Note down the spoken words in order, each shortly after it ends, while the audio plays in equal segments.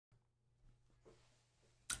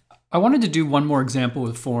I wanted to do one more example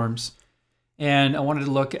with forms, and I wanted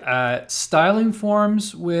to look at styling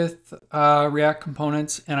forms with React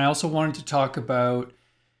components, and I also wanted to talk about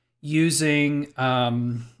using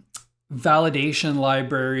validation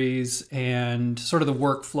libraries and sort of the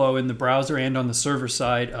workflow in the browser and on the server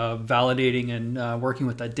side of validating and working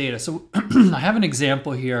with that data. So I have an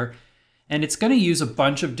example here, and it's going to use a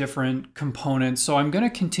bunch of different components. So I'm going to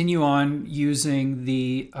continue on using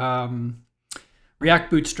the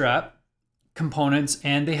React Bootstrap components,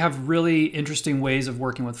 and they have really interesting ways of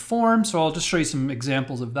working with forms. So I'll just show you some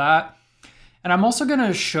examples of that. And I'm also going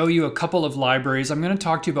to show you a couple of libraries. I'm going to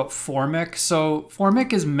talk to you about Formik. So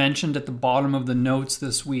Formik is mentioned at the bottom of the notes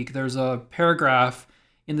this week. There's a paragraph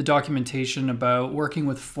in the documentation about working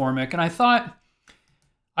with Formik, and I thought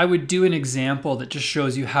I would do an example that just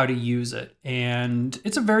shows you how to use it. And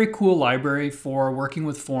it's a very cool library for working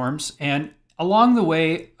with forms. And along the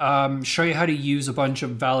way, show you how to use a bunch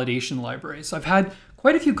of validation libraries. I've had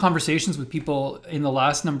quite a few conversations with people in the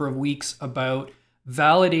last number of weeks about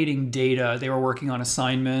validating data. They were working on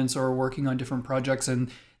assignments or working on different projects,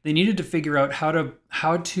 and they needed to figure out how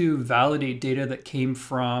to validate data that came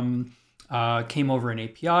over an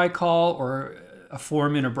API call or a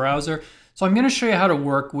form in a browser. So I'm going to show you how to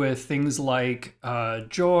work with things like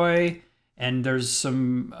Joy, and there's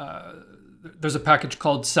a package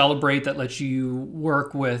called Celebrate that lets you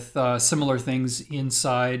work with similar things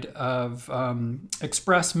inside of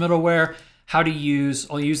Express middleware. I'll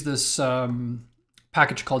use this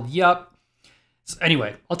package called Yup. So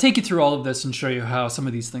anyway, I'll take you through all of this and show you how some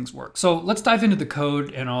of these things work. So let's dive into the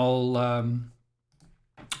code, and I'll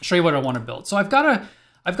show you what I want to build. So I've got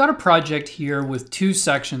a project here with two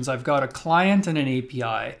sections. I've got a client and an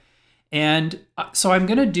API. And so I'm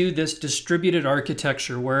going to do this distributed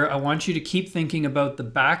architecture where I want you to keep thinking about the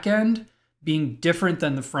back end being different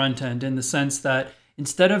than the front end, in the sense that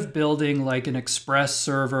instead of building like an Express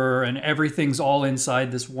server and everything's all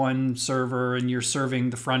inside this one server and you're serving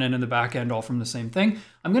the front end and the back end all from the same thing,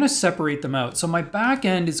 I'm going to separate them out. So my back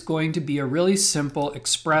end is going to be a really simple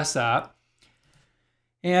Express app.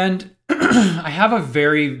 And I have a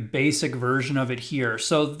very basic version of it here.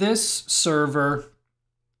 So this server,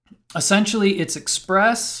 essentially it's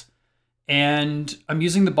Express, and I'm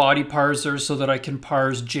using the body parser so that I can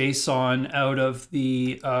parse JSON out of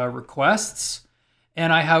the requests.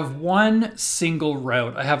 And I have one single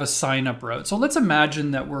route. I have a sign up route. So let's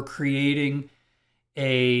imagine that we're creating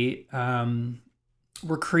a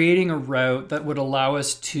route that would allow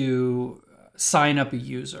us to sign up a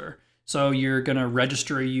user. So you're going to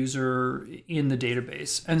register a user in the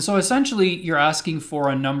database. And so essentially you're asking for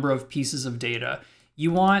a number of pieces of data.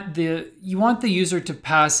 You want the user to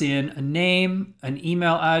pass in a name, an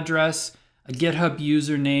email address, a GitHub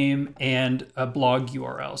username, and a blog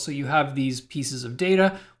URL. So you have these pieces of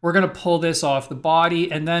data. We're going to pull this off the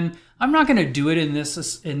body, and then I'm not going to do it in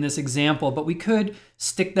this example, but we could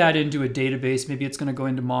stick that into a database. Maybe it's going to go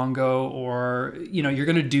into Mongo, or you're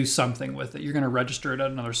going to do something with it. You're going to register it at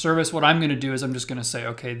another service. What I'm going to do is I'm just going to say,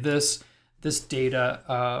 okay, this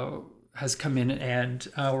data has come in, and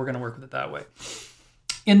we're going to work with it that way.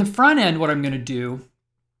 In the front end, what I'm going to do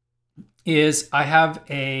is I have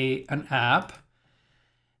an app,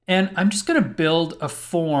 and I'm just going to build a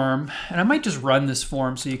form, and I might just run this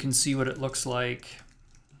form so you can see what it looks like.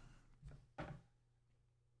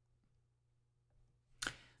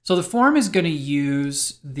 So the form is going to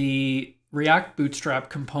use the React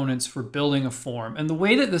Bootstrap components for building a form. And the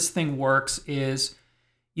way that this thing works is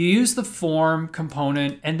you use the form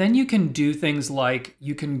component, and then you can do things like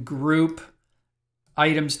you can group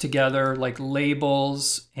items together, like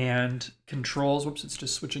labels and controls. Whoops, it's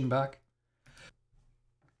just switching back.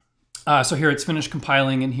 So here it's finished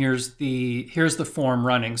compiling, and here's the form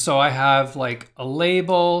running. So I have like a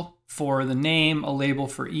label for the name, a label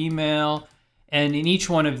for email, and in each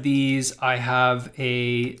one of these I have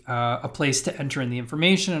a place to enter in the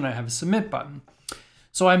information, and I have a submit button.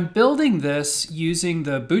 So I'm building this using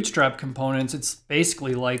the Bootstrap components. It's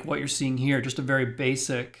basically like what you're seeing here, just a very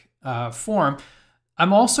basic form.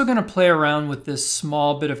 I'm also going to play around with this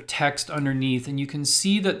small bit of text underneath, and you can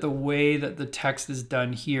see that the way that the text is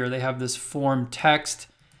done here, they have this form text,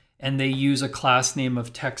 and they use a class name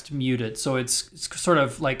of text muted. So it's sort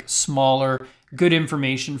of like smaller, good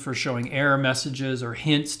information for showing error messages or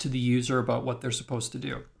hints to the user about what they're supposed to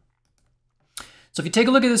do. So if you take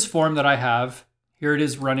a look at this form that I have, here it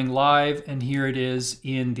is running live, and here it is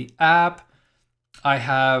in the app. I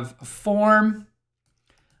have a form.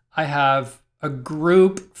 I have a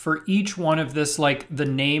group for each one of this, like the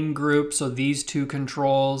name group. So these two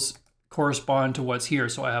controls correspond to what's here.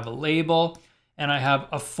 So I have a label and I have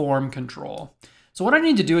a form control. So what I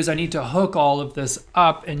need to do is I need to hook all of this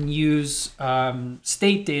up and use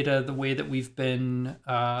state data the way we've been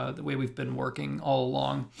working all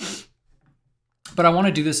along. But I want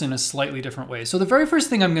to do this in a slightly different way. So the very first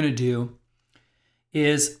thing I'm going to do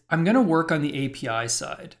is I'm going to work on the API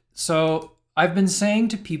side. So I've been saying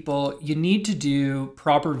to people, you need to do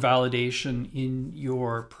proper validation in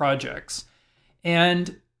your projects.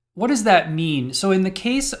 And what does that mean? So in the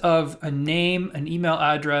case of a name, an email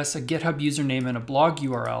address, a GitHub username, and a blog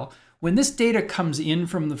URL, when this data comes in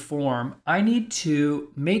from the form, I need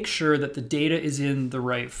to make sure that the data is in the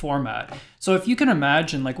right format. So if you can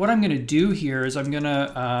imagine, like what I'm going to do here is I'm going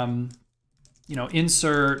to,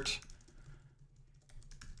 insert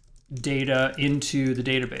data into the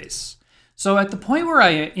database. So at the point where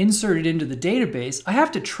I insert it into the database, I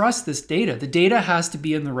have to trust this data. The data has to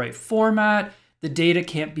be in the right format. The data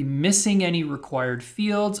can't be missing any required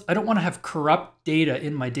fields. I don't want to have corrupt data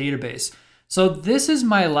in my database. So this is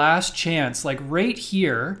my last chance, like right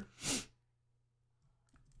here.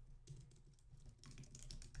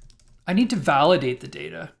 I need to validate the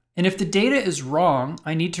data. And if the data is wrong,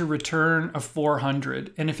 I need to return a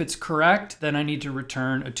 400. And if it's correct, then I need to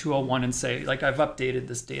return a 201 and say, like, I've updated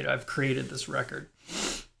this data, I've created this record.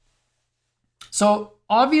 So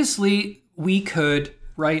obviously we could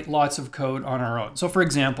write lots of code on our own. So for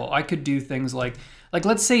example, I could do things like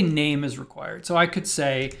let's say name is required. So I could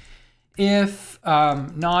say if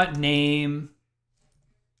not name,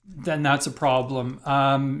 then that's a problem.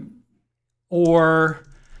 Or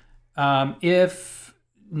if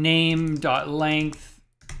name.length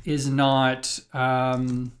is not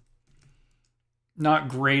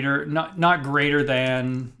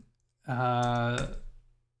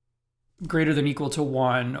greater than equal to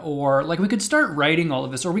 1, or like we could start writing all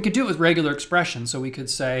of this, or we could do it with regular expressions. So we could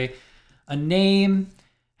say a name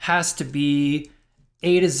has to be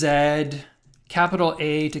A to Z, capital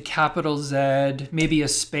A to capital Z, maybe a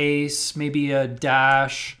space, maybe a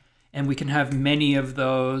dash, and we can have many of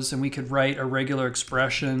those, and we could write a regular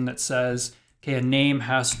expression that says, okay, a name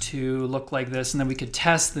has to look like this, and then we could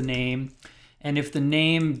test the name. And if the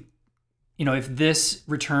name, if this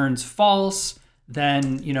returns false,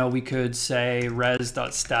 then, we could say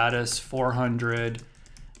res.status 400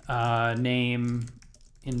 name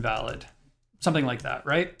invalid, something like that,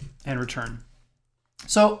 right? And return.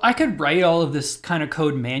 So I could write all of this kind of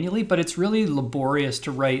code manually, but it's really laborious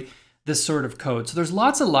to write this sort of code. So there's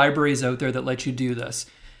lots of libraries out there that let you do this.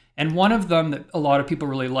 And one of them that a lot of people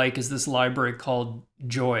really like is this library called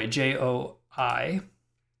Joi, J-O-I.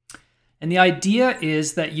 And the idea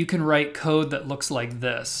is that you can write code that looks like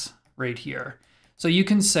this right here. So you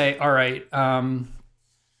can say, all right,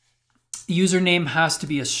 username has to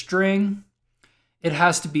be a string. It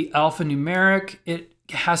has to be alphanumeric. It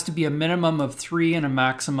has to be a minimum of 3 and a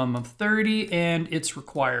maximum of 30, and it's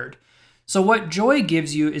required. So what Joi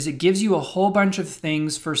gives you is it gives you a whole bunch of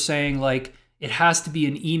things for saying, like, it has to be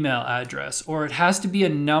an email address, or it has to be a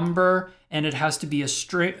number, and it has to be a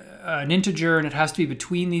string, an integer, and it has to be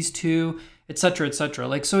between these two, etc., etc.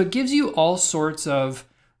 Like, so it gives you all sorts of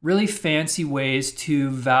really fancy ways to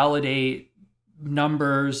validate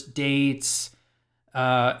numbers, dates,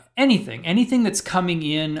 anything that's coming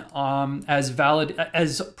in as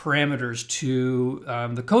parameters to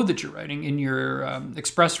the code that you're writing in your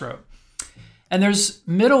Express route. And there's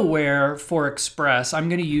middleware for Express. I'm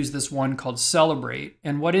going to use this one called Celebrate.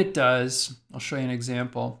 And what it does, I'll show you an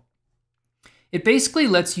example. It basically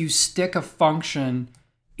lets you stick a function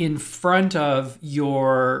in front of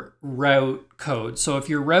your route code. So if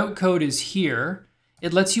your route code is here,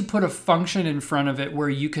 it lets you put a function in front of it where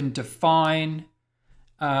you can define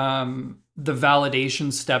the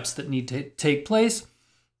validation steps that need to take place.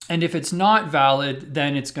 And if it's not valid,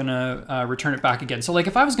 then it's going to return it back again. So like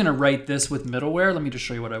if I was going to write this with middleware, let me just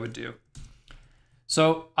show you what I would do.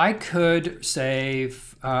 So I could say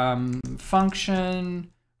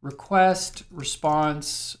function request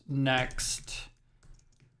response next,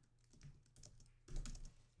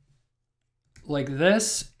 like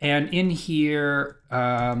this. And in here,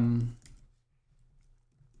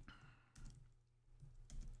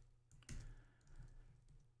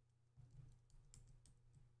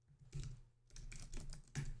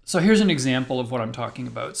 so here's an example of what I'm talking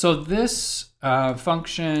about. So this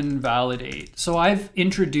function validate. So I've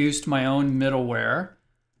introduced my own middleware.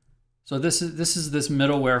 So this is this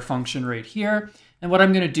middleware function right here. And what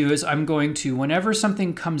I'm going to do is I'm going to, whenever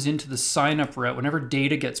something comes into the signup route, whenever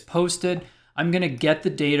data gets posted, I'm going to get the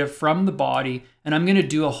data from the body and I'm going to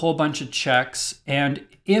do a whole bunch of checks. And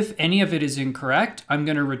if any of it is incorrect, I'm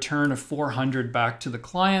going to return a 400 back to the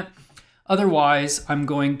client. Otherwise, I'm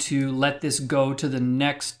going to let this go to the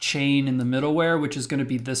next chain in the middleware, which is going to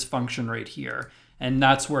be this function right here. And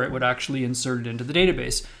that's where it would actually insert it into the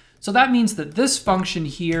database. So that means that this function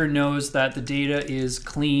here knows that the data is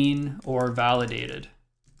clean or validated.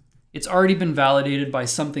 It's already been validated by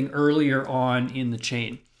something earlier on in the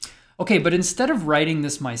chain. Okay, but instead of writing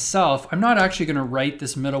this myself, I'm not actually going to write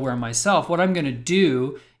this middleware myself. What I'm going to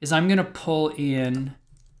do is I'm going to pull in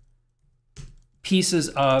pieces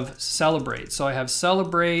of celebrate. So I have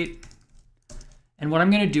celebrate, and what I'm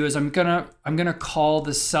going to do is I'm going to call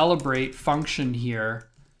the celebrate function here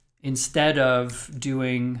instead of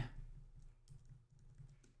doing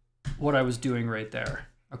what I was doing right there.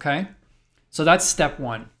 Okay, so that's step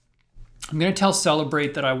one. I'm going to tell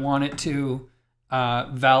celebrate that I want it to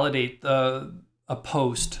validate a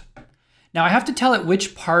post. Now I have to tell it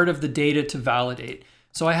which part of the data to validate.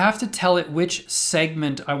 So I have to tell it which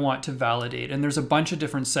segment I want to validate. And there's a bunch of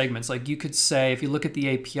different segments. Like you could say, if you look at the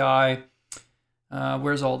API,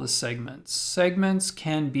 where's all the segments? Segments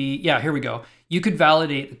can be, yeah, here we go. You could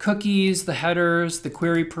validate the cookies, the headers, the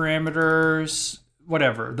query parameters,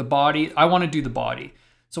 whatever, the body. I want to do the body.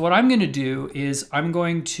 So what I'm going to do is I'm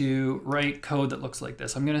going to write code that looks like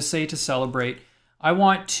this. I'm going to say to celebrate, I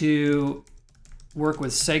want to work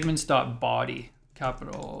with segments.body,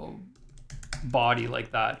 capital body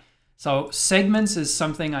like that. So segments is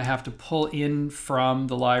something I have to pull in from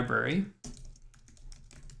the library,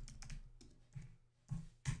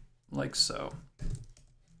 like so.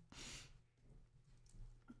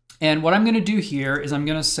 And what I'm going to do here is I'm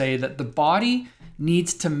going to say that the body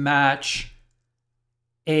needs to match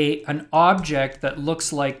an object that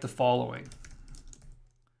looks like the following.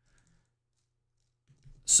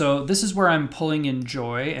 So this is where I'm pulling in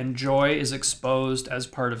joy, and joy is exposed as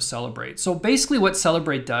part of celebrate. So basically what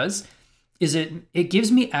celebrate does is it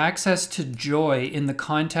gives me access to joy in the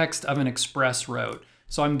context of an express route.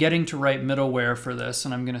 So I'm getting to write middleware for this,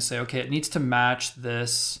 and I'm going to say, okay, it needs to match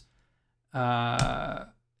this. It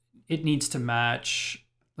needs to match,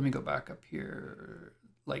 let me go back up here,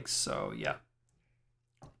 like so, yeah.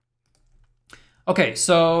 Okay,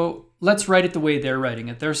 so let's write it the way they're writing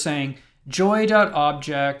it. They're saying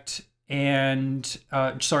joy.object and,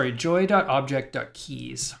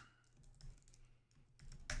 joy.object.keys.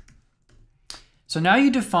 So now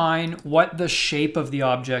you define what the shape of the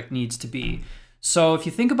object needs to be. So if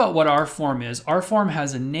you think about what our form is, our form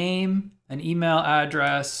has a name, an email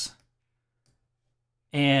address,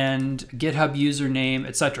 and GitHub username,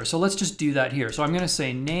 etc. So let's just do that here. So I'm going to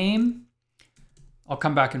say name. I'll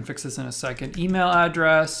come back and fix this in a second. Email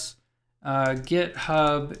address,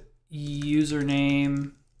 GitHub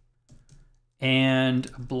username, and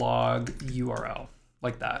blog URL,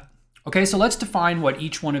 like that. Okay, so let's define what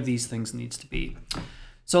each one of these things needs to be.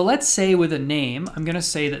 So let's say with a name, I'm going to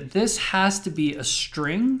say that this has to be a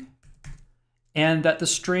string and that the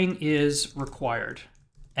string is required.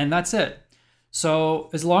 And that's it. So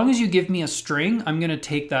as long as you give me a string, I'm going to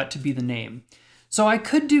take that to be the name. So I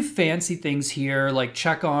could do fancy things here, like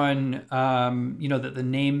check on, that the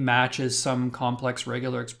name matches some complex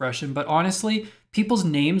regular expression. But honestly, people's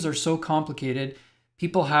names are so complicated.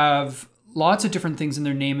 People have lots of different things in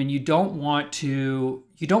their name, and you don't want to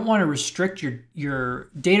restrict your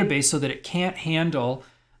database so that it can't handle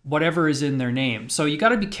whatever is in their name. So you got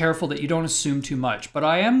to be careful that you don't assume too much. But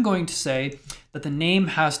I am going to say that the name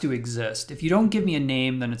has to exist. If you don't give me a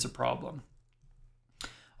name, then it's a problem.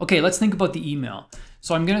 Okay, let's think about the email.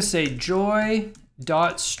 So I'm going to say joy.string,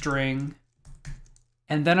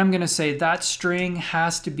 and then I'm going to say that string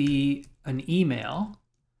has to be an email,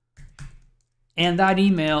 and that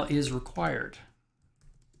email is required,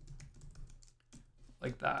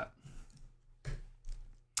 like that.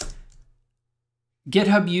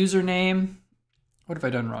 GitHub username, what have I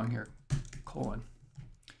done wrong here? Colon.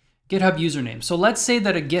 GitHub username. So let's say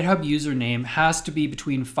that a GitHub username has to be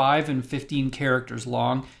between 5 and 15 characters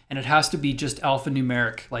long, and it has to be just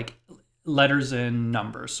alphanumeric, like letters and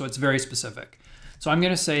numbers. So it's very specific. So I'm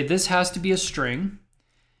going to say this has to be a string.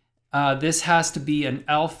 This has to be an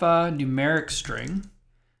alphanumeric string.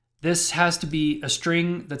 This has to be a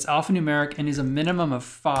string that's alphanumeric and is a minimum of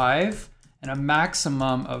 5 and a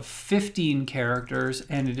maximum of 15 characters,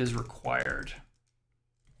 and it is required.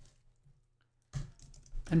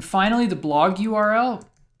 And finally, the blog URL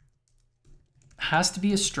has to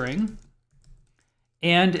be a string,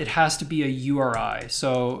 and it has to be a URI.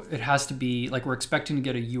 So it has to be, like, we're expecting to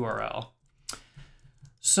get a URL.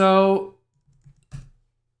 So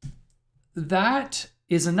that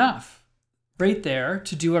is enough right there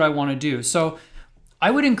to do what I want to do. So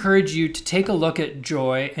I would encourage you to take a look at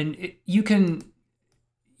Joy, and you can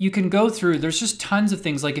you can go through, there's just tons of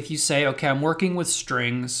things. Like if you say, okay, I'm working with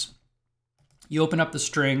strings, you open up the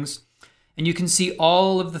strings and you can see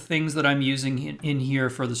all of the things that I'm using in here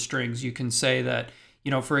for the strings. You can say that,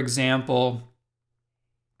 for example,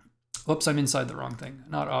 whoops, I'm inside the wrong thing,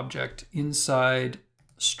 not object, inside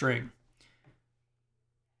string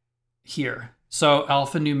here. So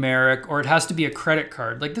alphanumeric, or it has to be a credit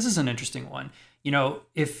card. Like this is an interesting one.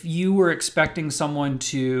 If you were expecting someone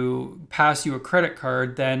to pass you a credit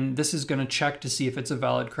card, then this is going to check to see if it's a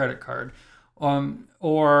valid credit card.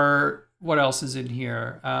 Or what else is in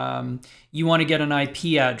here? You want to get an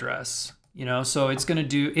IP address, so it's going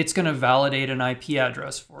to validate an IP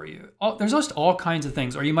address for you. There's just all kinds of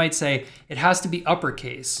things. Or you might say it has to be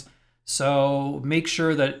uppercase. So make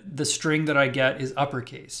sure that the string that I get is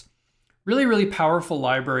uppercase. Really, really powerful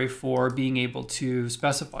library for being able to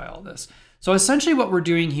specify all this. So essentially what we're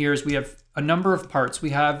doing here is we have a number of parts.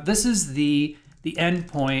 This is the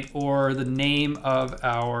endpoint or the name of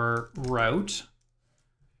our route.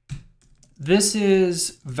 This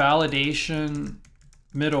is validation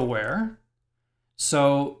middleware.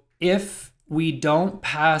 So if we don't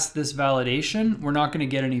pass this validation, we're not going to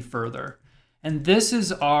get any further. And this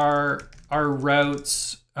is our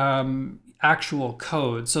route's actual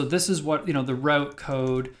code. So this is what, the route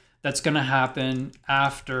code that's going to happen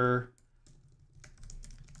after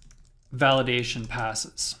validation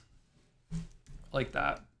passes, like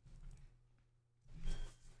that.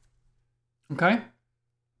 Okay.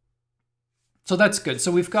 So that's good.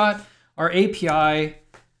 So we've got our API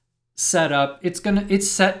set up.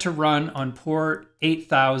 It's set to run on port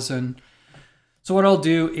 8000. So what I'll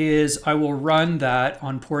do is I will run that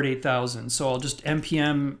on port 8000. So I'll just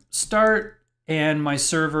npm start and my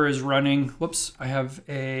server is running. Whoops,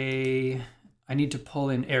 I need to pull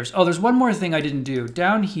in errors. Oh, there's one more thing I didn't do.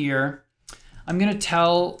 Down here, I'm going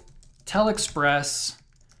to tell Express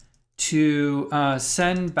to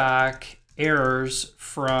send back errors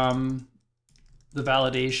from the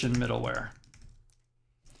validation middleware.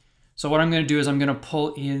 So what I'm going to do is I'm going to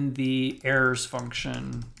pull in the errors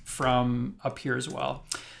function from up here as well.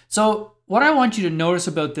 So what I want you to notice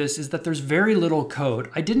about this is that there's very little code.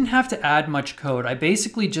 I didn't have to add much code. I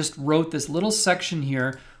basically just wrote this little section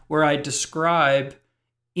here where I describe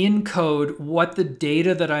in code what the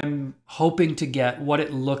data that I'm hoping to get, what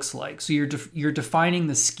it looks like. So you're defining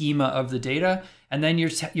the schema of the data, and then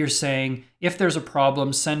you're saying, if there's a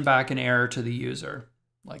problem, send back an error to the user,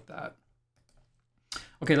 like that.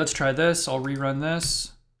 Okay, let's try this. I'll rerun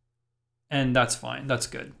this, and that's fine. That's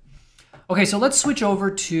good. Okay, so let's switch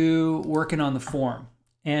over to working on the form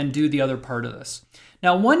and do the other part of this.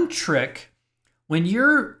 Now, one trick, when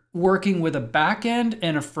you're working with a back end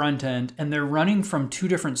and a front end, and they're running from two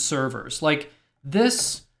different servers, like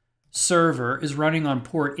this server is running on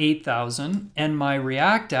port 8000 and my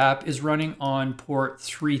React app is running on port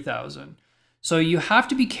 3000. So you have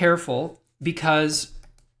to be careful because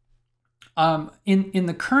in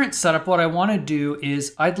the current setup, what I want to do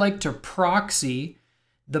is I'd like to proxy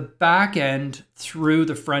the back end through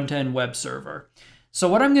the front end web server. So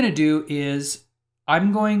what I'm going to do is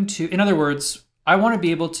I'm going to, in other words, I want to be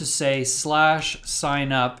able to say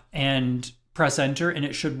 /sign up and press enter, and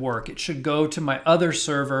it should work. It should go to my other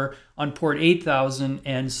server on port 8000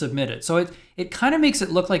 and submit it. So it kind of makes it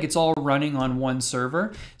look like it's all running on one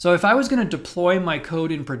server. So if I was going to deploy my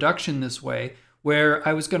code in production this way, where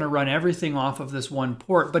I was going to run everything off of this one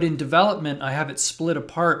port, but in development, I have it split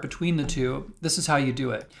apart between the two, this is how you do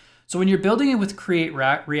it. So when you're building it with Create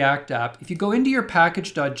React App, if you go into your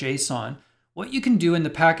package.json, what you can do in the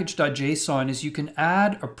package.json is you can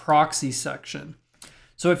add a proxy section.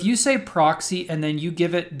 So if you say proxy and then you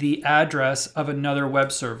give it the address of another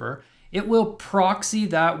web server, it will proxy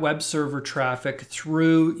that web server traffic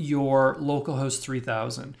through your localhost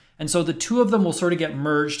 3000. And so the two of them will sort of get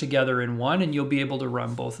merged together in one, and you'll be able to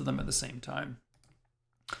run both of them at the same time.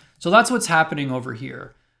 So that's what's happening over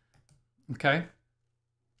here. Okay.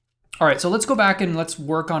 All right, so let's go back and let's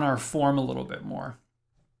work on our form a little bit more.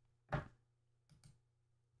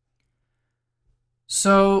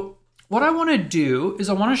 So what I want to do is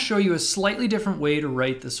I want to show you a slightly different way to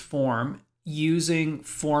write this form using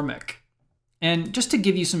Formik. And just to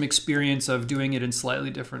give you some experience of doing it in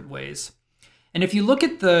slightly different ways. And if you look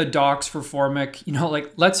at the docs for Formik, you know,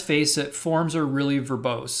 like, let's face it, forms are really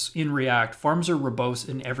verbose in React. Forms are verbose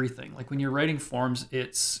in everything. Like when you're writing forms,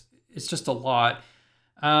 it's just a lot.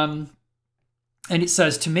 And it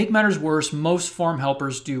says, to make matters worse, most form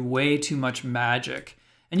helpers do way too much magic.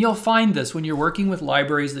 And you'll find this when you're working with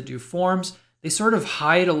libraries that do forms, they sort of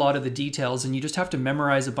hide a lot of the details and you just have to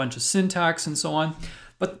memorize a bunch of syntax and so on.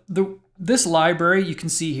 But the this library, you can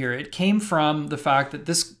see here, it came from the fact that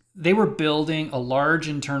they were building a large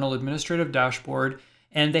internal administrative dashboard,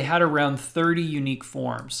 and they had around 30 unique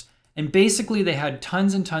forms. And basically they had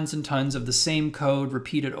tons and tons and tons of the same code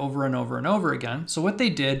repeated over and over and over again. So what they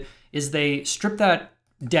did is they stripped that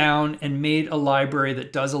down and made a library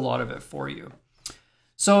that does a lot of it for you.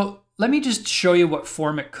 So let me just show you what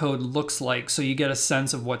Formik code looks like so you get a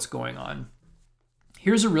sense of what's going on.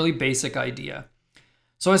 Here's a really basic idea.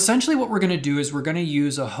 So essentially what we're going to do is we're going to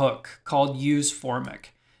use a hook called use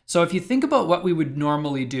Formik. So if you think about what we would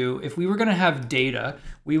normally do, if we were going to have data,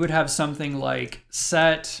 we would have something like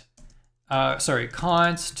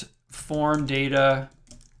const form data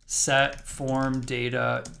set form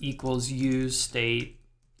data equals use state,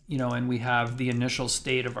 and we have the initial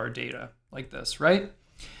state of our data like this, right?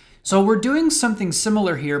 So we're doing something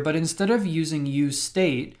similar here, but instead of using use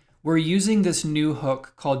state, we're using this new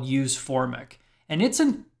hook called use Formik.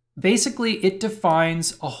 And basically it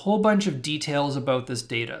defines a whole bunch of details about this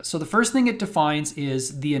data. So the first thing it defines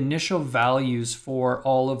is the initial values for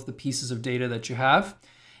all of the pieces of data that you have.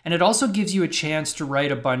 And it also gives you a chance to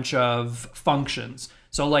write a bunch of functions.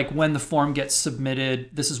 So like when the form gets submitted,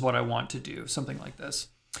 this is what I want to do, something like this.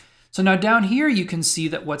 So now down here, you can see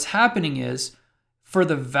that what's happening is for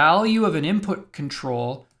the value of an input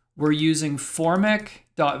control, we're using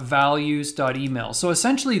formik.values.email. So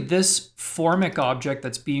essentially this Formik object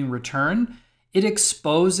that's being returned, it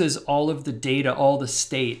exposes all of the data, all the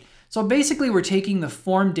state. So basically we're taking the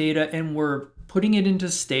form data and we're putting it into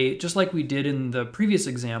state, just like we did in the previous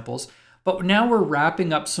examples, but now we're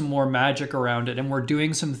wrapping up some more magic around it and we're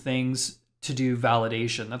doing some things to do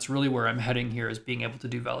validation. That's really where I'm heading here, is being able to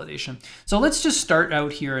do validation. So let's just start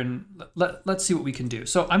out here and let's see what we can do.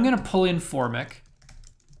 So I'm going to pull in Formik,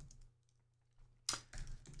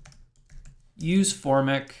 use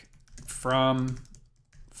Formik from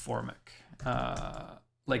Formik,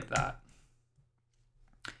 like that.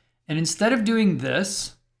 And instead of doing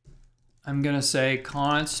this, I'm going to say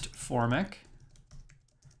const Formik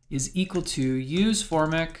is equal to use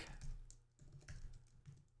Formik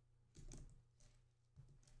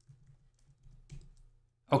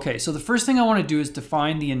Okay, so the first thing I want to do is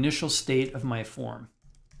define the initial state of my form.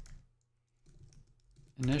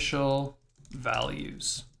 Initial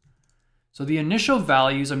values. So the initial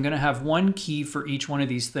values, I'm going to have one key for each one of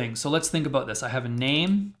these things. So let's think about this. I have a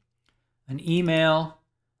name, an email,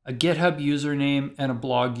 a GitHub username, and a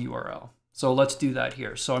blog URL. So let's do that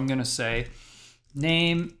here. So I'm going to say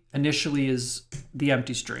name initially is the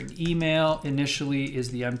empty string. Email initially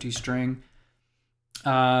is the empty string.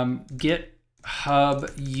 GitHub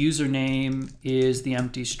username is the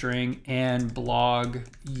empty string, and blog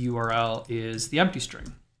URL is the empty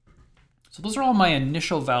string. So those are all my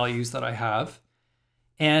initial values that I have.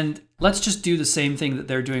 And let's just do the same thing that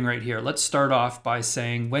they're doing right here. Let's start off by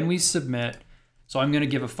saying when we submit, so I'm going to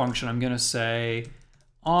give a function. I'm going to say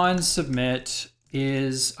onSubmit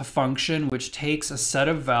is a function which takes a set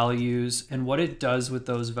of values, and what it does with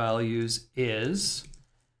those values is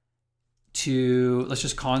to, let's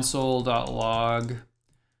just console.log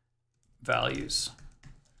values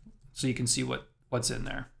so you can see what's in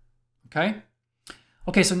there.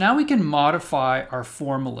 Okay, so now we can modify our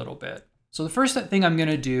form a little bit. So the first thing I'm going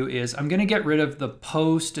to do is I'm going to get rid of the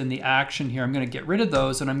post and the action here. I'm going to get rid of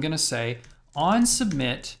those, and I'm going to say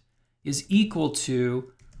onSubmit is equal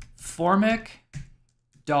to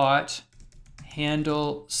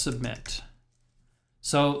Formik.handleSubmit.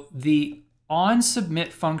 So the onSubmit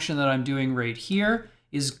function that I'm doing right here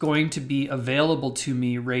is going to be available to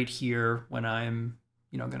me right here when I'm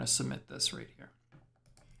going to submit this right here.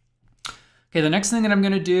 Okay, the next thing that I'm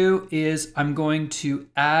going to do is I'm going to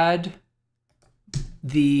add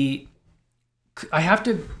I have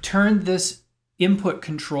to turn this input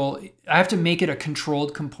control, I have to make it a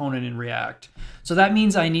controlled component in React. So that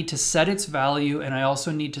means I need to set its value, and I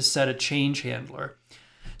also need to set a change handler.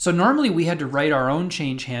 So normally we had to write our own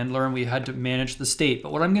change handler and we had to manage the state.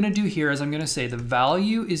 But what I'm going to do here is I'm going to say the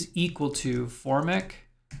value is equal to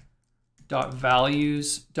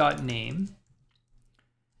Formik.values.name.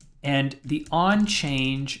 And the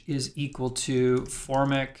onChange is equal to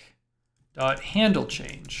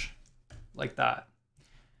Formik.handleChange, like that.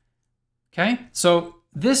 Okay, so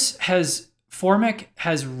Formik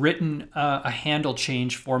has written a handle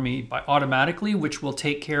change for me automatically, which will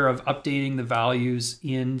take care of updating the values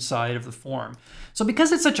inside of the form. So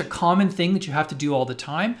because it's such a common thing that you have to do all the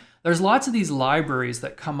time, there's lots of these libraries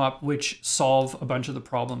that come up which solve a bunch of the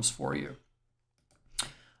problems for you.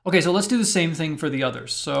 Okay, so let's do the same thing for the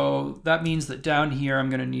others. So that means that down here, I'm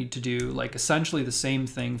going to need to do like essentially the same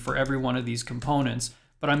thing for every one of these components,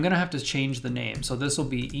 but I'm going to have to change the name. So this will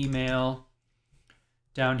be email.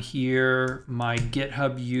 Down here, my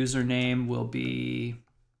GitHub username will be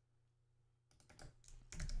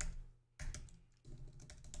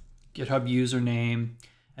GitHub username.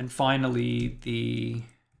 And finally, the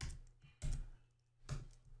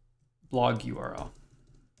blog URL.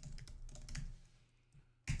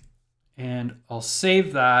 And I'll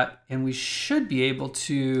save that, and we should be able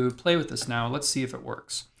to play with this now. Let's see if it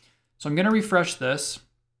works. So I'm going to refresh this.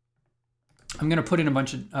 I'm going to put in a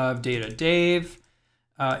bunch of data. Dave,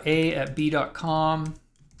 a@b.com,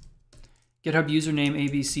 GitHub username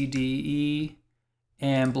ABCDE,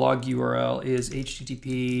 and blog URL is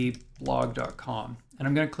http://blog.com. And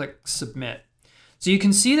I'm going to click submit. So you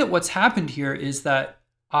can see that what's happened here is that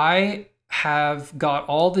I have got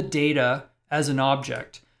all the data as an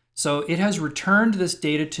object. So it has returned this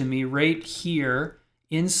data to me right here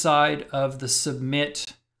inside of the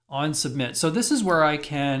submit on submit. So this is where I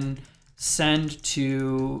can send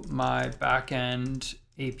to my backend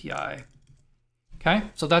API. Okay,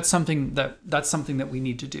 so that's something that we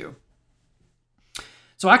need to do.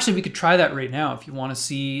 So actually we could try that right now if you want to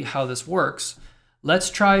see how this works.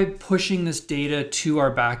 Let's try pushing this data to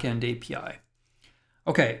our backend API.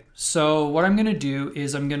 Okay, so what I'm going to do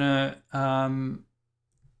is I'm going to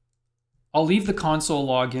I'll leave the console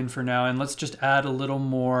log in for now, and let's just add a little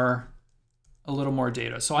more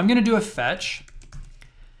data. So I'm going to do a fetch,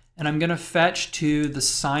 and I'm going to fetch to the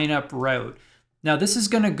sign up route. Now this is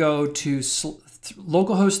going to go to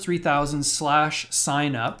localhost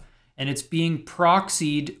 3000/signup, and it's being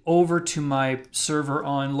proxied over to my server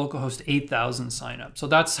on localhost 8000 signup. So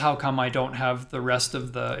that's how come I don't have the rest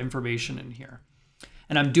of the information in here.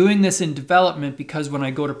 And I'm doing this in development because when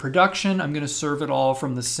I go to production, I'm going to serve it all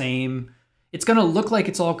from the same. It's going to look like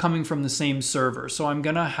it's all coming from the same server. So I'm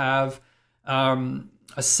going to have a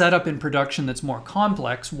setup in production that's more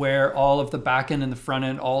complex, where all of the backend and the front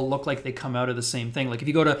end all look like they come out of the same thing. Like if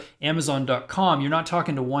you go to Amazon.com, you're not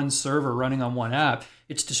talking to one server running on one app.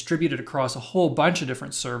 It's distributed across a whole bunch of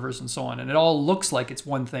different servers and so on. And it all looks like it's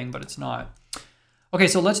one thing, but it's not. Okay,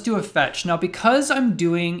 so let's do a fetch. Now, because I'm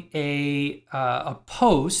doing a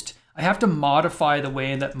post, I have to modify the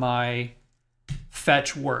way that my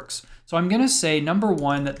fetch works. So I'm going to say, number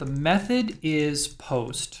one, that the method is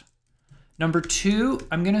post. Number two,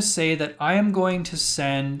 I'm going to say that I am going to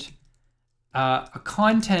send a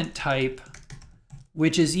content type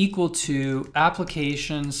which is equal to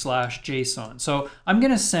application/JSON. So I'm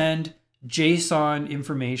going to send JSON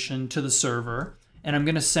information to the server, and I'm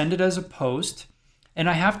going to send it as a post. And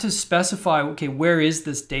I have to specify, okay, where is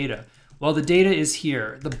this data? Well, the data is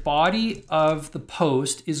here. The body of the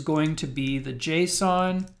post is going to be the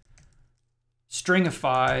JSON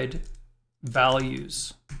stringified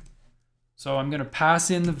values. So I'm going to pass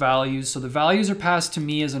in the values. So the values are passed to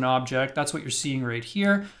me as an object. That's what you're seeing right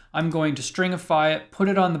here. I'm going to stringify it, put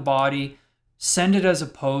it on the body, send it as a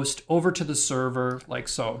post over to the server like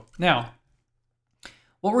so. Now,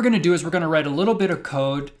 what we're going to do is we're going to write a little bit of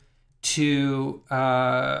code to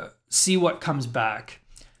see what comes back.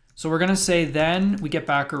 So we're going to say then we get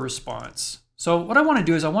back a response. So what I want to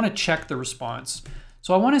do is I want to check the response.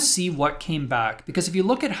 So I want to see what came back, because if you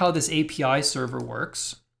look at how this API server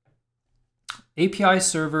works, API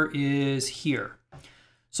server is here.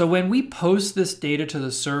 So when we post this data to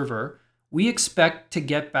the server, we expect to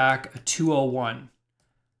get back a 201.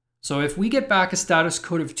 So if we get back a status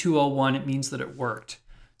code of 201, it means that it worked.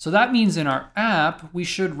 So that means in our app, we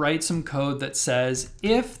should write some code that says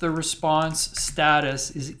if the response status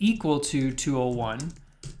is equal to 201,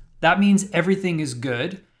 that means everything is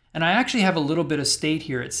good. And I actually have a little bit of state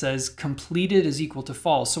here. It says completed is equal to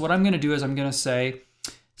false. So what I'm going to do is I'm going to say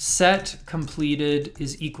set completed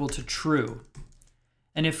is equal to true.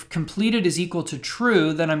 And if completed is equal to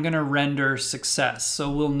true, then I'm going to render success.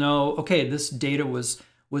 So we'll know, okay, this data was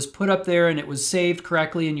put up there and it was saved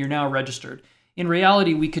correctly and you're now registered. In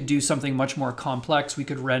reality, we could do something much more complex. We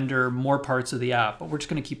could render more parts of the app, but we're just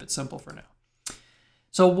going to keep it simple for now.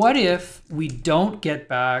 So what if we don't get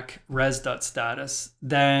back res.status?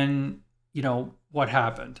 Then, you know, what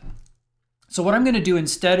happened? So what I'm going to do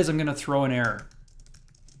instead is I'm going to throw an error.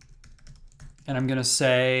 And I'm going to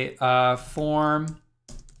say form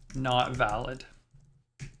not valid.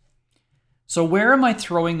 So where am I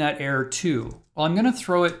throwing that error to? Well, I'm going to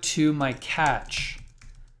throw it to my catch.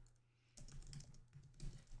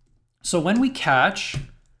 So when we catch,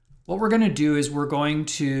 what we're going to do is we're going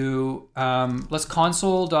to, let's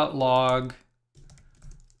console.log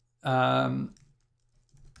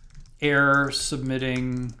error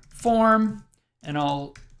submitting form, and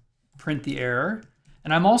I'll print the error.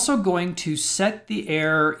 And I'm also going to set the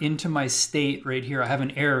error into my state right here. I have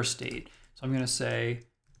an error state. So I'm going to say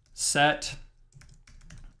set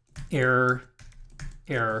error,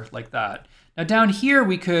 like that. Now down here,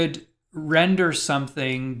 we could render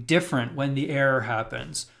something different when the error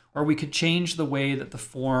happens, or we could change the way that the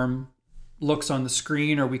form looks on the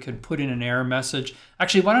screen, or we could put in an error message.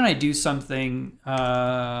 Actually, why don't I do something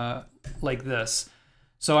like this?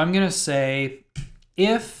 So I'm going to say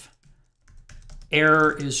if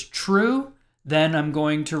error is true, then I'm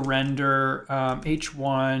going to render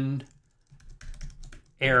h1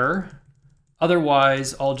 error.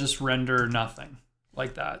 Otherwise, I'll just render nothing,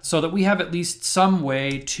 like that, so that we have at least some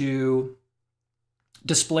way to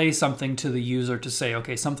display something to the user to say,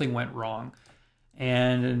 okay, something went wrong.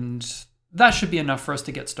 And that should be enough for us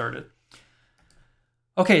to get started.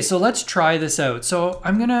 Okay, so let's try this out. So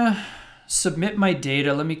I'm gonna submit my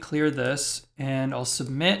data. Let me clear this and I'll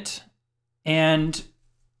submit, and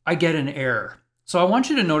I get an error. So I want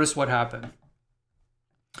you to notice what happened.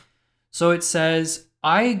 So it says,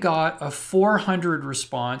 I got a 400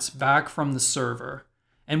 response back from the server.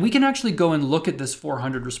 And we can actually go and look at this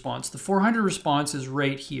 400 response. The 400 response is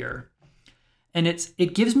right here. And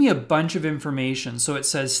it gives me a bunch of information. So it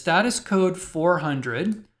says status code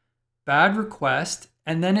 400, bad request.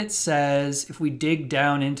 And then it says, if we dig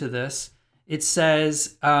down into this, it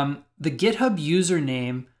says the GitHub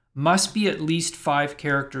username must be at least 5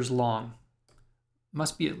 characters long.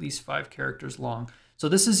 Must be at least 5 characters long. So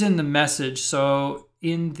this is in the message. So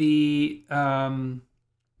in the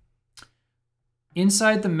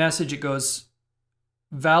inside the message, it goes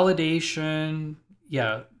validation.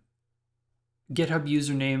 Yeah, GitHub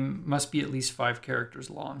username must be at least 5 characters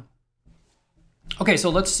long. Okay, so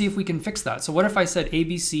let's see if we can fix that. So what if I said A,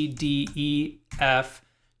 B, C, D, E, F,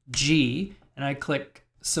 G, and I click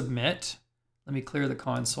submit? Let me clear the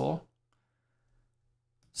console.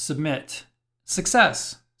 Submit.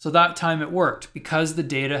 Success. So that time it worked because the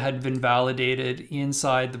data had been validated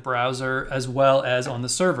inside the browser as well as on the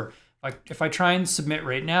server. If I try and submit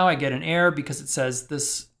right now, I get an error because it says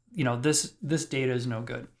this, this data is no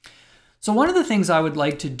good. So one of the things I would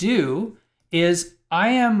like to do is I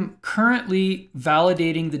am currently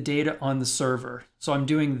validating the data on the server. So I'm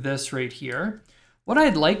doing this right here. What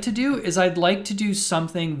I'd like to do is I'd like to do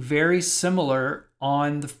something very similar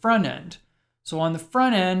on the front end. So on the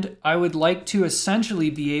front end, I would like to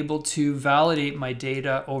essentially be able to validate my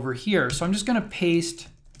data over here. So I'm just going to paste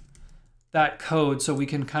that code so we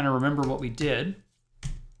can kind of remember what we did.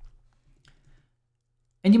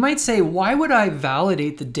 And you might say, why would I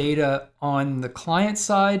validate the data on the client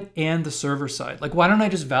side and the server side? Like, why don't I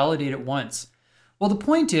just validate it once? Well, the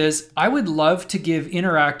point is, I would love to give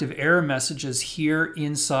interactive error messages here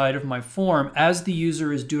inside of my form as the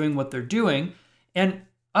user is doing what they're doing, and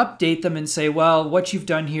update them and say, well, what you've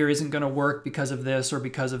done here isn't going to work because of this or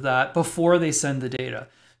because of that before they send the data.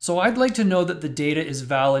 So I'd like to know that the data is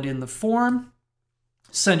valid in the form,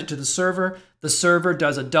 send it to the server. The server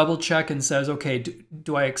does a double check and says, okay,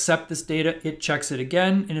 do I accept this data? It checks it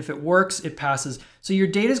again. And if it works, it passes. So your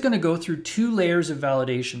data is going to go through 2 layers of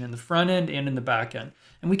validation in the front end and in the back end.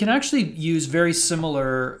 And we can actually use very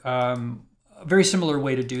similar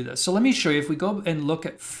way to do this. So let me show you. If we go and look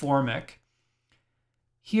at Formik,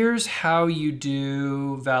 here's how you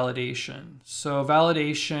do validation. So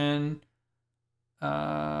validation,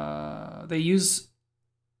 they use,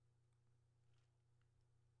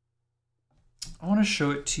 I want to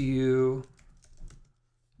show it to you.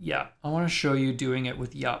 Yeah, I want to show you doing it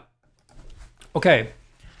with Yup. Okay,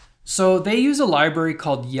 so they use a library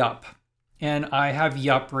called Yup, and I have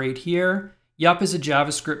Yup right here. Yup is a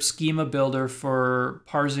JavaScript schema builder for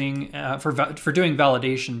parsing, for doing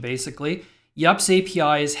validation, basically. Yup's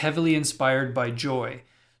API is heavily inspired by Joy.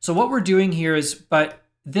 So what we're doing here is, but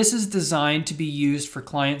this is designed to be used for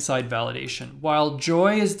client-side validation. While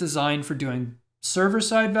Joy is designed for doing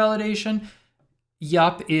server-side validation,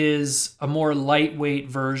 Yup is a more lightweight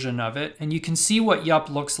version of it. And you can see what Yup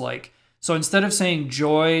looks like. So instead of saying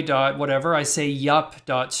joy.whatever, I say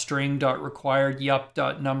yup.string.required,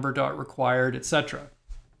 yup.number.required, etc.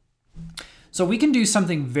 So we can do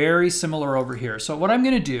something very similar over here. So what I'm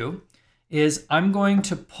going to do is I'm going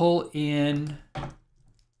to pull in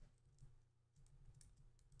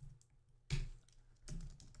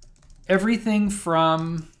everything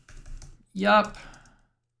from Yup,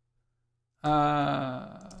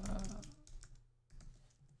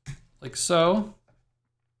 like so.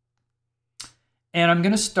 And I'm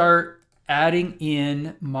going to start adding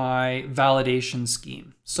in my validation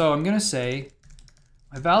scheme. So I'm going to say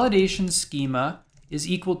my validation schema is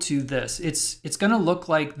equal to this. It's going to look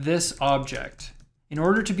like this object. In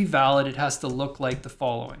order to be valid, it has to look like the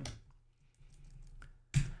following.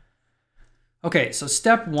 Okay, so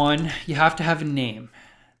step one, you have to have a name.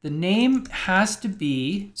 The name has to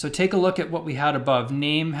be, so take a look at what we had above.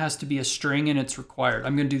 Name has to be a string and it's required.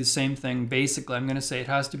 I'm going to do the same thing. Basically, I'm going to say it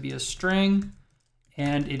has to be a string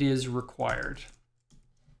and it is required.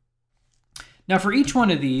 Now for each one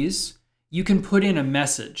of these, you can put in a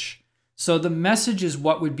message. So the message is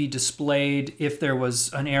what would be displayed if there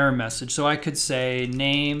was an error message. So I could say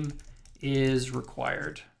name is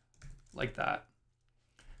required, like that.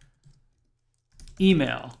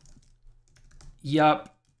 Email,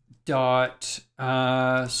 yup, dot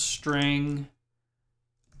string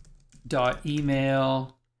dot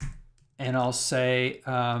email, and I'll say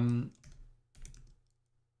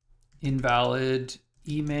invalid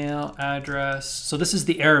email address. So this is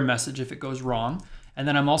the error message if it goes wrong. And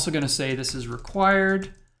then I'm also going to say this is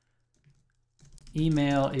required.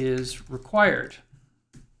 Email is required.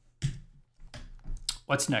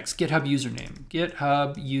 What's next? GitHub username.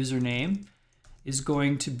 GitHub username is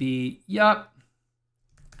going to be yup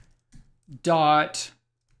dot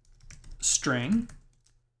string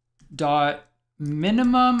dot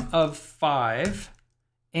minimum of 5,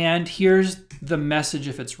 and here's the message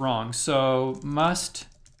if it's wrong. So must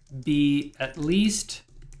be at least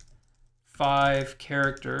 5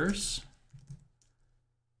 characters.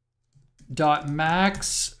 Dot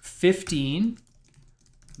max 15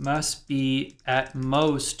 must be at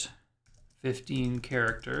most 15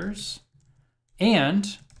 characters,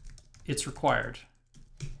 and it's required.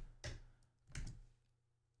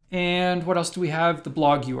 And what else do we have? The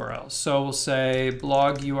blog URL. So we'll say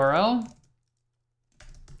blog URL.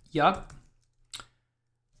 Yup.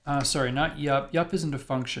 Sorry, not yup. Yup isn't a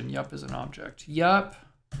function. Yup is an object. Yup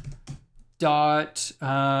dot,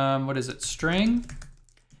 what is it? String.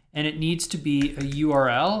 And it needs to be a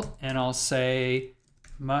URL. And I'll say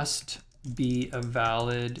must be a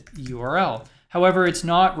valid URL. However, it's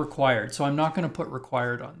not required. So I'm not going to put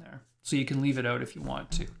required on there. So you can leave it out if you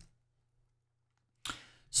want to.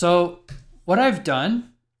 So what I've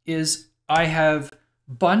done is I have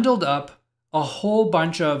bundled up a whole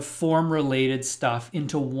bunch of form related stuff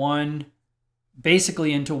into one,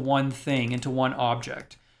 basically into one thing, into one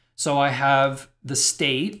object. So I have the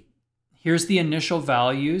state, here's the initial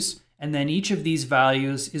values, and then each of these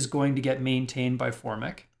values is going to get maintained by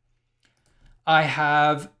Formik. I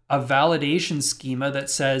have a validation schema that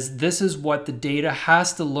says this is what the data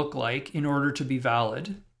has to look like in order to be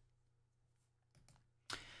valid.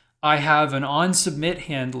 I have an onSubmit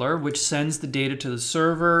handler, which sends the data to the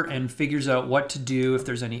server and figures out what to do if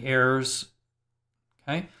there's any errors.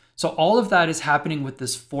 Okay, so all of that is happening with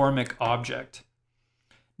this Formik object.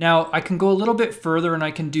 Now I can go a little bit further and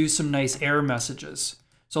I can do some nice error messages.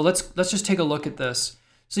 So let's just take a look at this.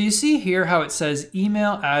 So you see here how it says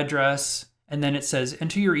email address, and then it says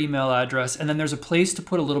enter your email address, and then there's a place to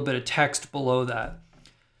put a little bit of text below that.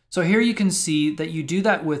 So here you can see that you do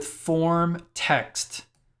that with form text.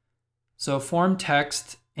 So form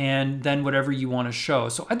text and then whatever you want to show.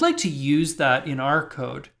 So I'd like to use that in our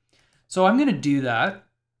code. So I'm going to do that.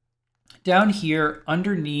 Down here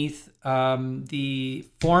underneath the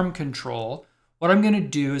form control, what I'm going to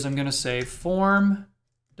do is I'm going to say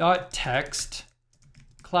form.text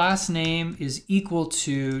class name is equal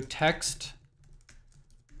to text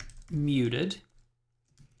muted.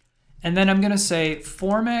 And then I'm going to say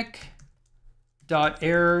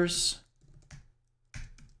Formik.errors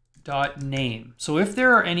 .name. So if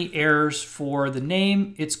there are any errors for the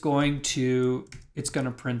name, it's going to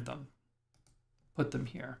print them. Put them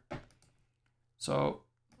here. So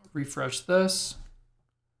refresh this.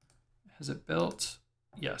 Has it built?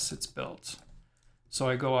 Yes, it's built. So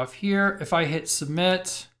I go off here. If I hit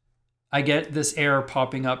submit, I get this error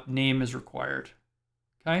popping up, name is required.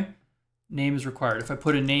 Okay? Name is required. If I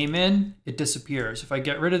put a name in, it disappears. If I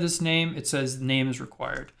get rid of this name, it says name is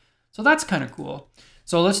required. So that's kind of cool.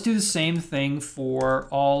 So let's do the same thing for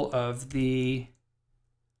all of the,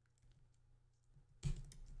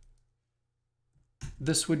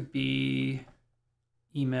 this would be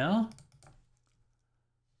email.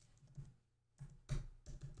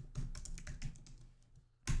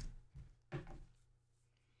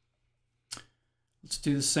 Let's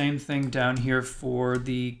do the same thing down here for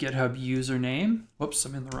the GitHub username. Whoops,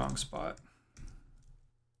 I'm in the wrong spot.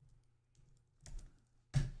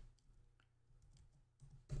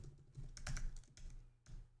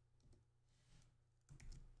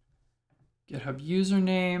 GitHub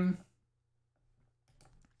username.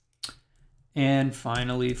 And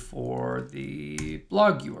finally for the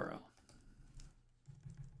blog URL.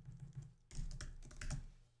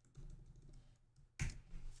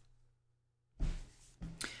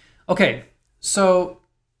 Okay, so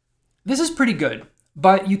this is pretty good,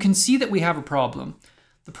 but you can see that we have a problem.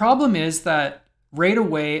 The problem is that right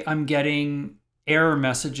away I'm getting error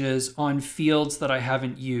messages on fields that I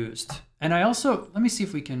haven't used. And I also, let me see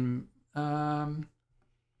if we can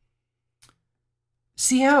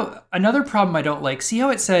see how, another problem I don't like, see how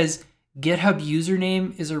it says GitHub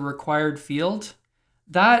username is a required field?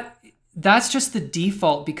 That's just the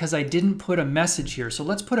default because I didn't put a message here. So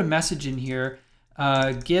let's put a message in here.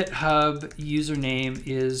 GitHub username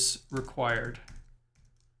is required.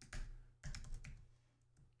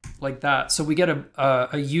 Like that. So we get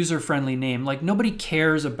a user-friendly name. Like nobody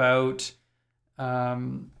cares about,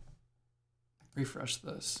 refresh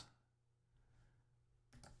this.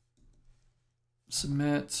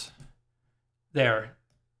 Submit. There.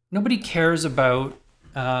 Nobody cares about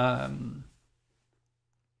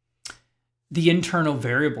the internal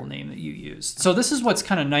variable name that you used. So this is what's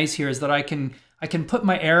kind of nice here is that I can put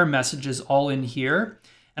my error messages all in here,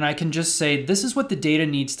 and I can just say, this is what the data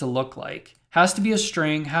needs to look like. Has to be a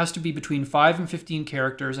string, has to be between 5 and 15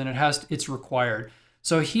 characters, and it's required.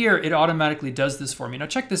 So here it automatically does this for me. Now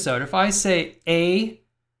check this out. If I say A,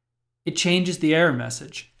 it changes the error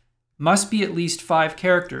message. Must be at least 5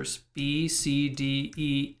 characters, B, C, D,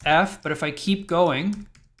 E, F. But if I keep going,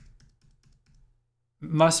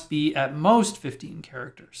 must be at most 15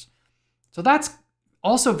 characters. So that's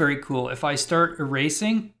also very cool. If I start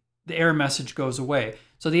erasing, the error message goes away.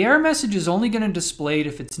 So the error message is only going to display it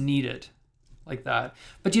if it's needed, like that.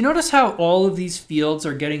 But do you notice how all of these fields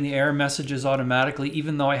are getting the error messages automatically,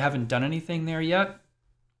 even though I haven't done anything there yet?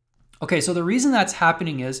 Okay, so the reason that's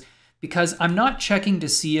happening is because I'm not checking to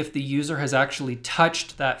see if the user has actually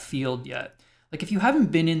touched that field yet. Like if you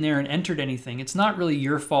haven't been in there and entered anything, it's not really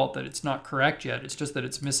your fault that it's not correct yet. It's just that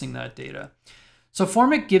it's missing that data. So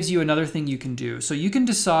Formik gives you another thing you can do. So you can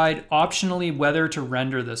decide optionally whether to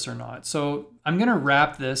render this or not. So I'm going to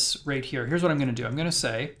wrap this right here. Here's what I'm going to do. I'm going to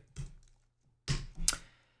say,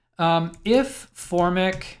 if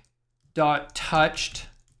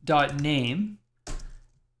Formik.touched.name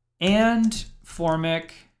and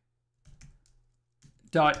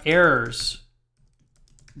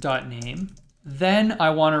Formik.errors.name, then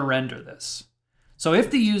I want to render this. So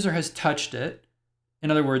if the user has touched it,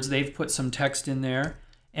 in other words, they've put some text in there,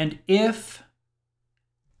 and if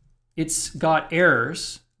it's got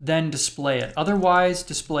errors, then display it. Otherwise,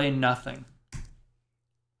 display nothing.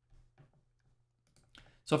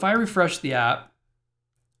 So if I refresh the app,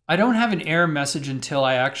 I don't have an error message until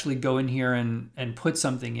I actually go in here and put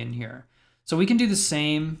something in here. So we can do the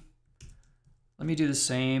same. Let me do the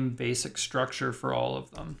same basic structure for all of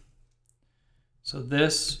them. So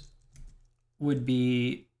this would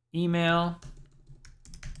be email,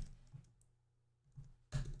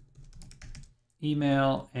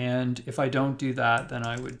 and if I don't do that, then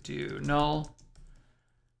I would do null.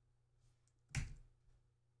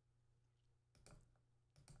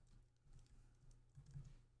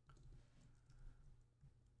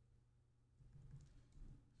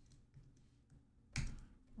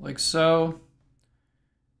 Like so.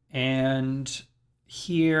 And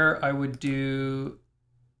here I would do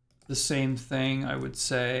the same thing. I would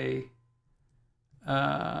say,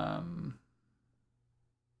 I'm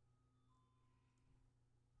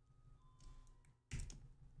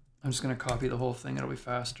just going to copy the whole thing. It'll be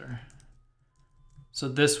faster. So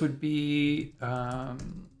this would be GitHub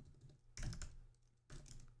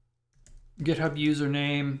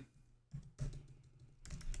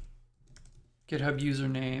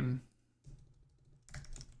username,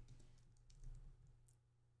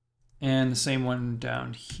 and the same one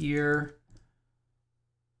down here.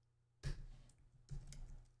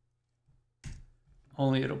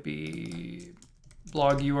 Only it'll be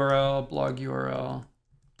blog URL,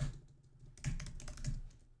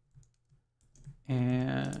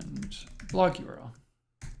 and blog URL.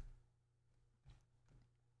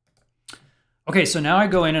 Okay, so now I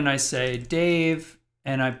go in and I say Dave,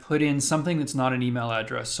 and I put in something that's not an email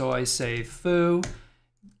address. So I say foo,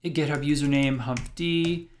 GitHub username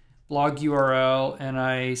humpd, blog URL, and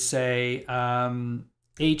I say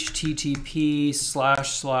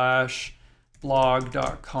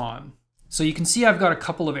http://blog.com. So you can see I've got a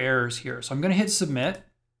couple of errors here. So I'm going to hit submit.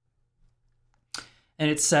 And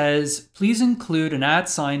it says, please include an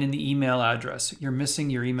 @ in the email address. You're missing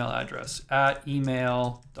your email address,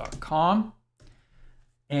 @email.com.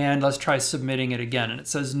 And let's try submitting it again. And it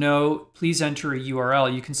says, no, please enter a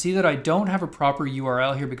URL. You can see that I don't have a proper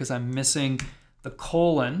URL here because I'm missing the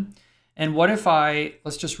colon. And what if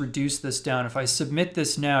let's just reduce this down. If I submit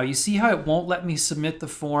this now, you see how it won't let me submit the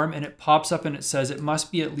form, and it pops up and it says it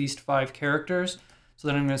must be at least 5 characters. So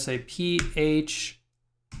then I'm going to say PH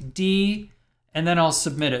D, and then I'll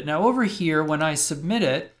submit it. Now over here, when I submit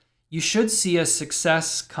it, you should see a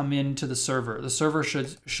success come into the server. The server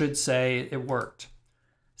should say it worked.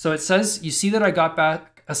 So it says, you see that I got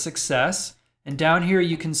back a success, and down here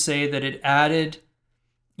you can say that it added,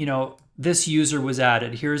 you know, this user was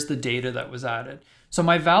added. Here's the data that was added. So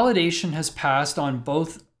my validation has passed on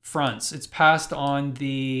both fronts. It's passed on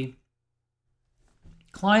the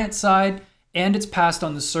client side and it's passed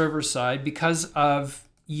on the server side because of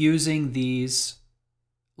using these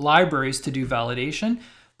libraries to do validation.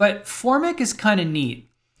 But Formik is kind of neat.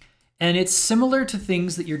 And it's similar to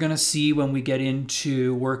things that you're going to see when we get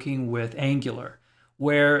into working with Angular,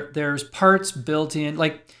 where there's parts built in,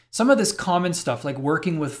 like some of this common stuff, like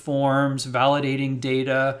working with forms, validating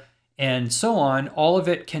data, and so on. All of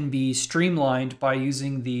it can be streamlined by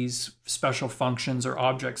using these special functions or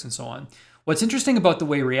objects and so on. What's interesting about the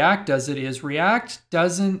way React does it is React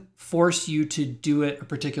doesn't force you to do it a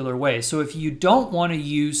particular way. So if you don't want to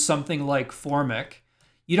use something like Formik,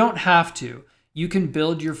 you don't have to. You can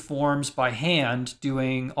build your forms by hand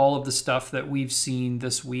doing all of the stuff that we've seen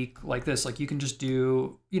this week like this. Like you can just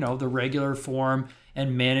do, you know, the regular form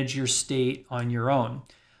and manage your state on your own.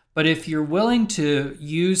 But if you're willing to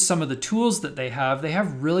use some of the tools that they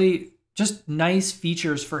have really just nice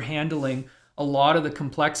features for handling a lot of the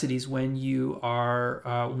complexities when you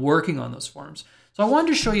are working on those forms. So I wanted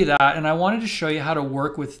to show you that, and I wanted to show you how to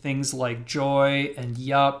work with things like Joy and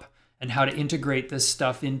Yup, and how to integrate this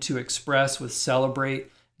stuff into Express with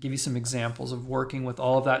Celebrate, give you some examples of working with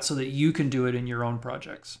all of that so that you can do it in your own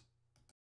projects.